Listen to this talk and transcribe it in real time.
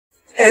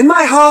And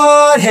my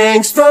heart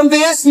hangs from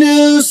this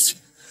noose,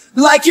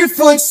 like your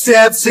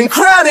footsteps in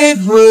crowded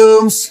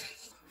rooms,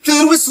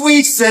 filled with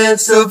sweet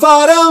scents of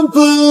autumn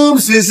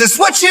blooms. Is this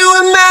what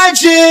you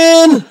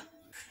imagine?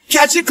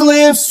 Catch a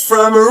glimpse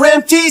from her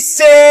empty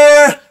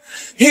stare,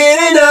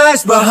 hidden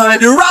eyes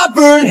behind her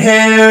auburn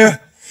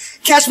hair.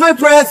 Catch my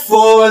breath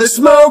for the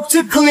smoke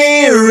to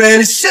clear,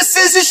 and it's just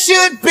as it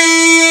should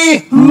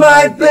be.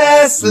 My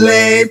best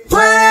laid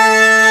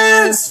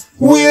plans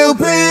will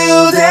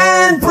build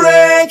and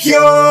break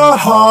your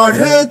heart.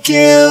 Her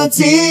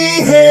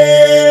guilty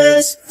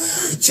hands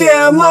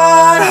tear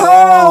my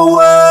whole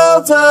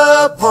world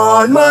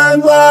apart. My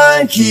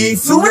mind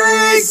keeps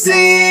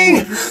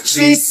racing,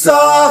 she's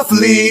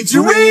softly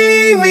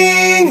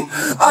dreaming.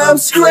 I'm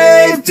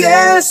scraped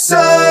and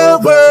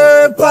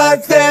sober,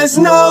 but there's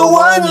no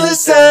one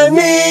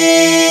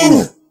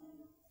listening.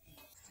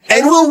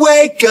 And we'll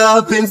wake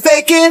up in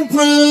vacant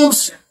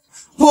rooms,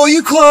 pull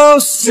you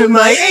close to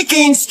my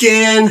aching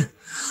skin.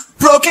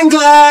 Broken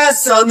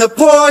glass on the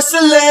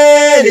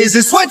porcelain. Is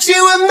this what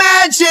you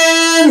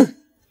imagine?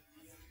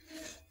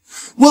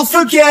 We'll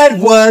forget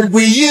what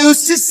we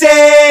used to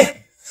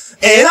say,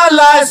 and our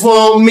lives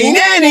won't mean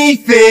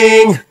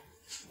anything.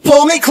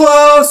 Pull me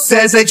close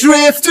as I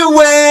drift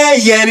away,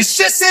 and it's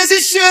just as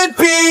it should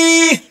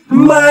be.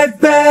 My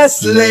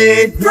best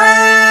laid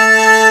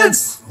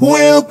plans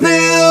will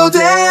build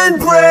and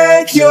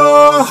break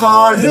your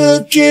heart.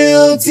 Her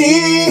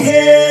guilty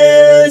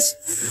hands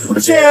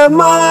tear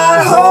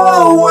my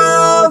whole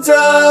world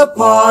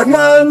apart.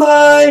 My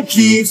mind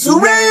keeps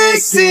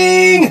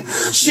racing,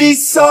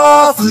 she's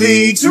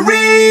softly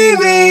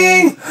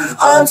dreaming.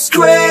 I'm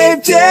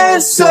scraped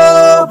and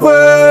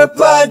sober,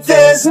 but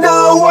there's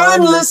no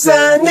one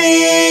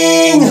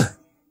listening.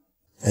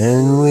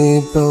 And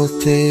we both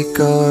take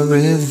our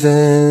revenge,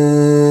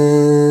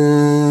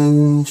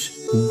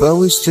 but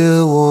we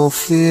still won't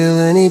feel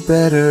any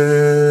better.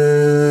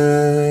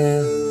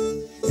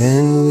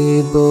 And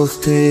we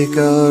both take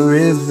our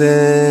revenge,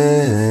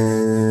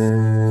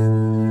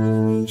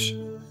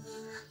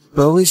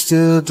 but we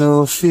still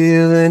don't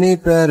feel any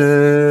better.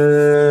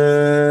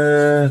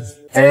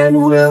 And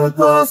we'll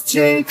both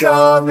take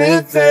our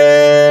revenge,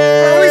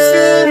 but we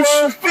still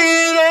don't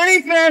feel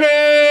any better.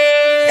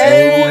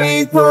 And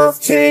we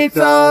both take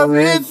our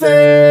revenge,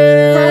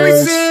 but we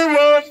still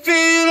won't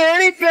feel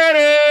any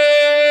better.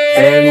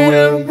 And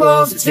we'll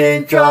both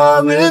take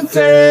our revenge,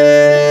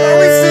 but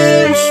we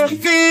still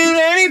won't feel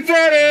any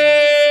better.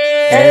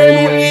 And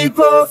we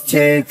both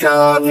take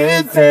our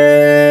revenge,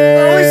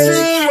 but we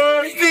still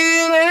won't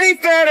feel any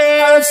better.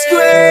 I'm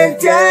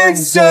scraped and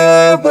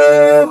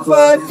sober,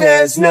 but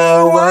there's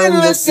no one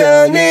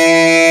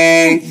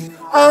listening.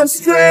 I'm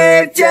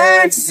scraped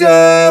and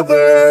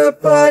sober,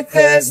 but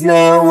there's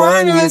no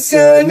one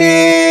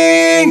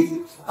listening.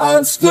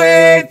 I'm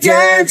scraped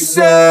and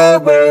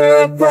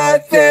sober,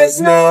 but there's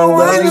no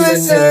one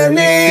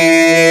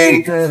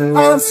listening.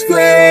 I'm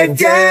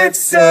scraped and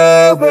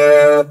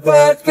sober,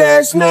 but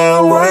there's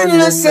no one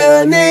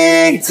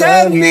listening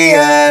to me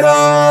at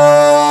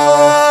all.